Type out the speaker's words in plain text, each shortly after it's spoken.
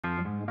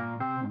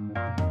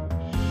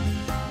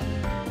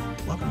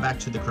Welcome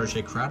back to the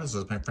Crochet Crowd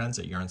with my friends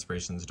at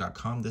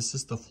yarnspirations.com. This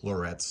is the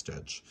Floret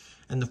Stitch.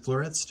 And the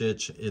Floret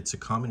Stitch, it's a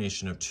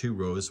combination of two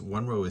rows.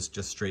 One row is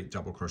just straight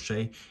double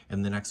crochet,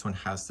 and the next one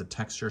has the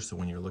texture, so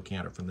when you're looking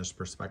at it from this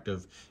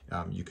perspective,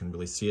 you can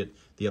really see it.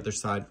 The other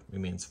side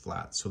remains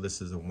flat. So this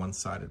is a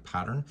one-sided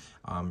pattern.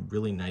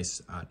 Really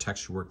nice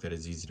texture work that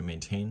is easy to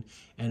maintain.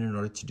 And in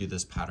order to do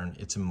this pattern,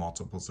 it's in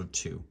multiples of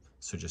 2.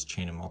 So just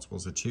chain in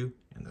multiples of 2,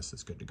 and this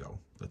is good to go.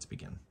 Let's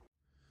begin.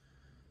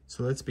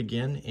 So let's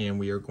begin, and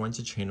we are going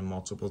to chain in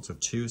multiples of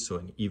 2, so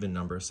an even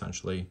number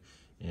essentially,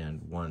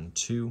 and 1,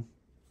 2,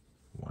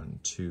 1,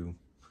 2,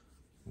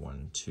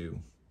 1,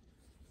 2,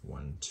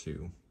 1,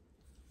 2,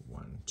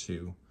 1,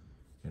 2,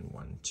 and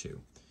 1,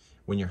 2.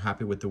 When you're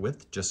happy with the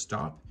width, just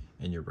stop,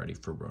 and you're ready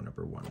for row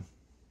number 1.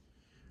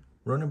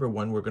 Row number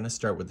 1, we're going to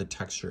start with the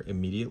texture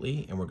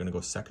immediately, and we're going to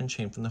go second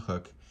chain from the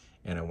hook,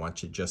 and I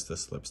want you just to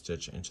slip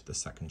stitch into the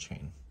second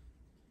chain.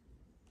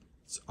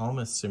 It's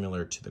almost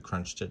similar to the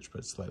crunch stitch,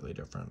 but slightly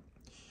different.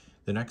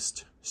 The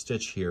next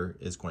stitch here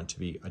is going to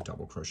be a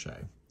double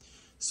crochet.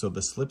 So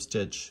the slip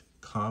stitch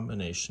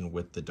combination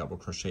with the double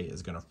crochet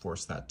is going to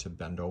force that to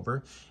bend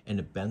over, and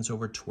it bends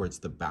over towards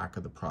the back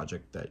of the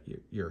project that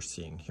you're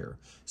seeing here.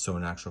 So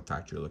in actual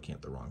fact, you're looking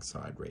at the wrong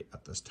side right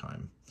at this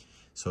time.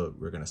 So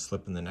we're going to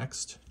slip in the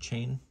next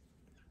chain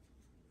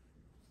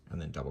and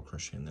then double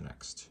crochet in the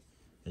next.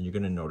 And you're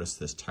going to notice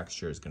this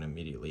texture is going to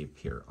immediately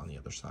appear on the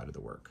other side of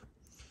the work.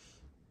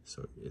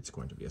 So it's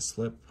going to be a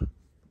slip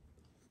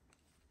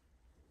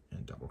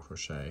and double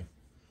crochet,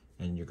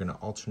 and you're going to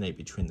alternate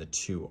between the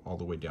two all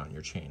the way down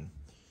your chain.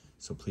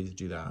 So please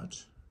do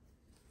that.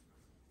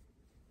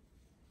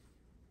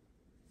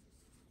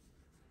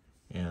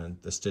 And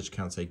the stitch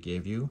counts I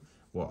gave you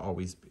will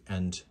always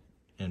end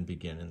and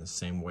begin in the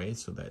same way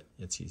so that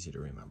it's easy to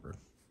remember.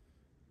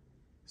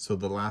 So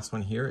the last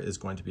one here is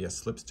going to be a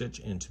slip stitch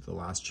into the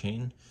last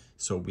chain.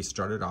 So we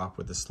started off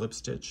with a slip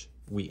stitch,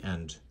 we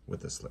end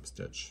with a slip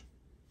stitch,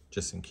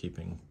 just in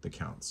keeping the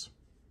counts.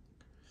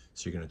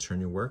 So you're going to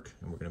turn your work,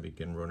 and we're going to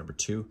begin row number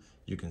 2.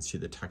 You can see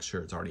the texture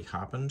has already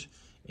happened,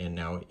 and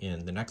now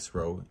in the next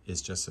row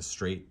is just a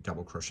straight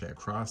double crochet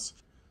across.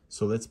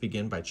 So let's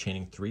begin by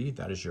chaining 3.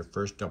 That is your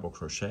first double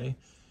crochet,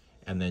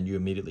 and then you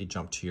immediately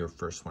jump to your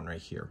first one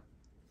right here.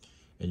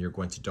 And you're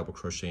going to double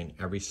crochet in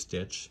every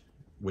stitch,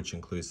 which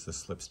includes the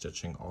slip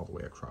stitching all the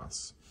way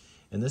across.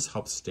 And this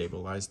helps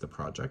stabilize the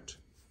project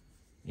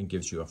and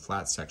gives you a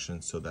flat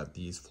section so that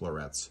these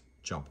florets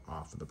jump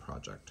off of the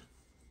project.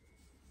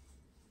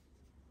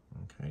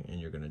 Okay,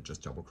 and you're going to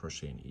just double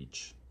crochet in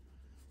each.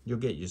 You'll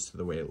get used to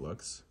the way it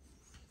looks.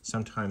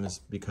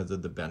 Sometimes because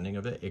of the bending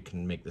of it, it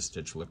can make the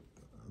stitch look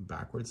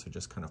backwards, so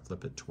just kind of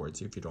flip it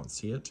towards you if you don't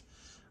see it.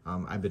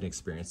 I've been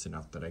experienced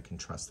enough that I can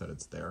trust that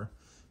it's there,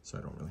 so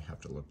I don't really have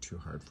to look too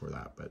hard for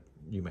that, but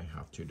you may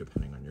have to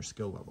depending on your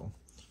skill level.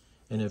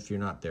 And if you're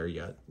not there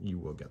yet, you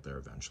will get there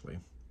eventually.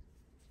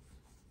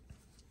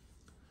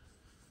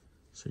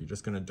 So you're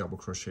just going to double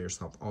crochet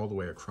yourself all the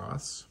way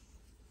across,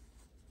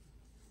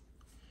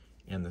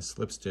 and the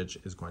slip stitch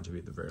is going to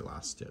be the very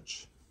last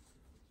stitch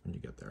when you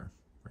get there,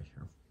 right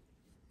here.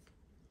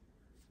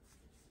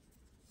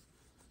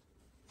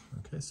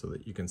 Okay, so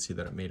that you can see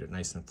that it made it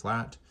nice and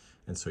flat,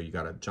 and so you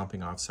got a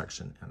jumping off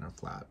section and a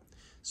flat.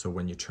 So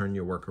when you turn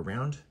your work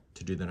around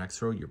to do the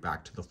next row, you're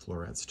back to the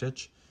floret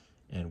stitch,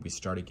 and we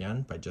start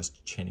again by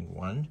just chaining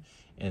 1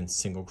 and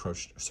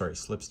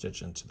slip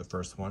stitch into the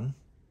first one,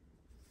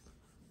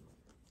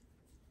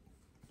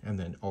 and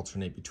then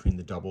alternate between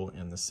the double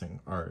and the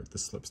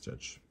slip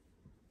stitch.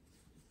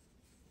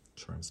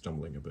 Sorry, I'm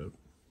stumbling a bit.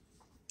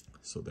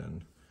 So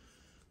then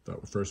the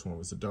first one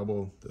was a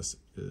double, this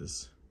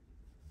is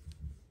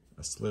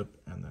a slip,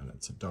 and then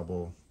it's a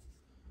double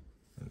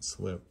and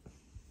slip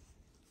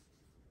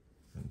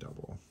and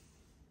double,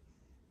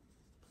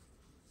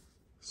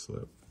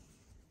 slip,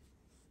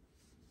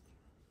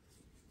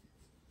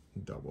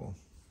 double,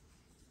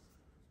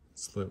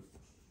 slip,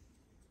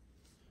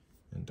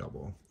 and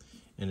double.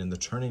 And in the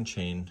turning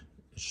chain,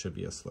 it should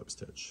be a slip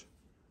stitch.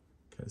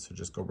 Okay, so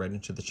just go right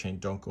into the chain.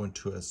 Don't go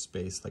into a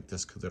space like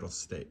this because it'll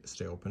stay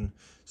open.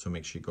 So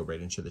make sure you go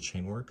right into the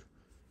chain work,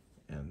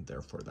 and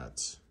therefore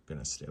that's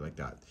gonna stay like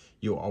that.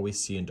 You'll always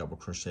see in double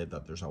crochet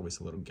that there's always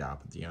a little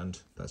gap at the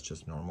end. That's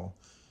just normal,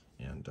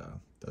 and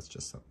that's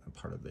just a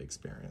part of the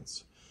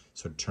experience.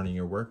 So turning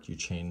your work, you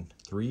chain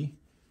 3,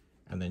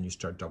 and then you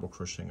start double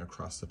crocheting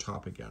across the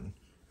top again,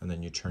 and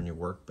then you turn your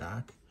work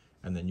back,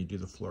 and then you do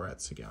the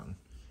florets again.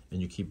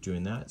 And you keep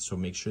doing that, so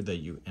make sure that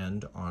you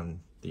end on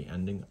the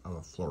ending of a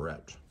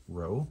floret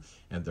row,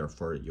 and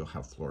therefore you'll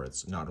have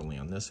florets not only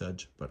on this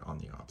edge, but on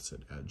the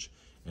opposite edge.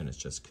 And it's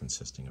just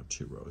consisting of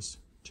 2 rows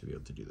to be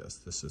able to do this.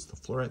 This is the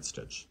floret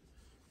stitch,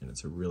 and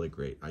it's a really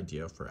great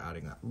idea for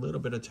adding that little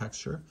bit of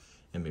texture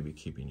and maybe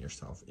keeping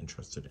yourself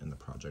interested in the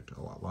project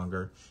a lot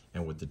longer.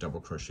 And with the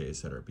double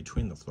crochets that are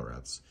between the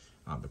florets,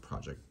 the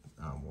project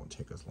won't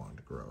take as long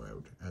to grow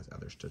out as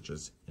other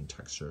stitches in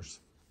textures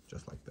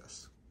just like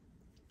this.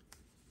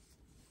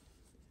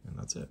 And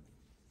that's it.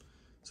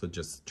 So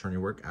just turn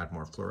your work, add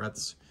more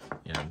florets,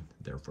 and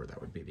therefore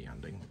that would be the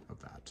ending of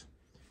that.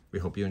 We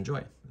hope you enjoy.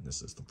 And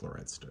this is the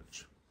Floret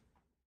Stitch.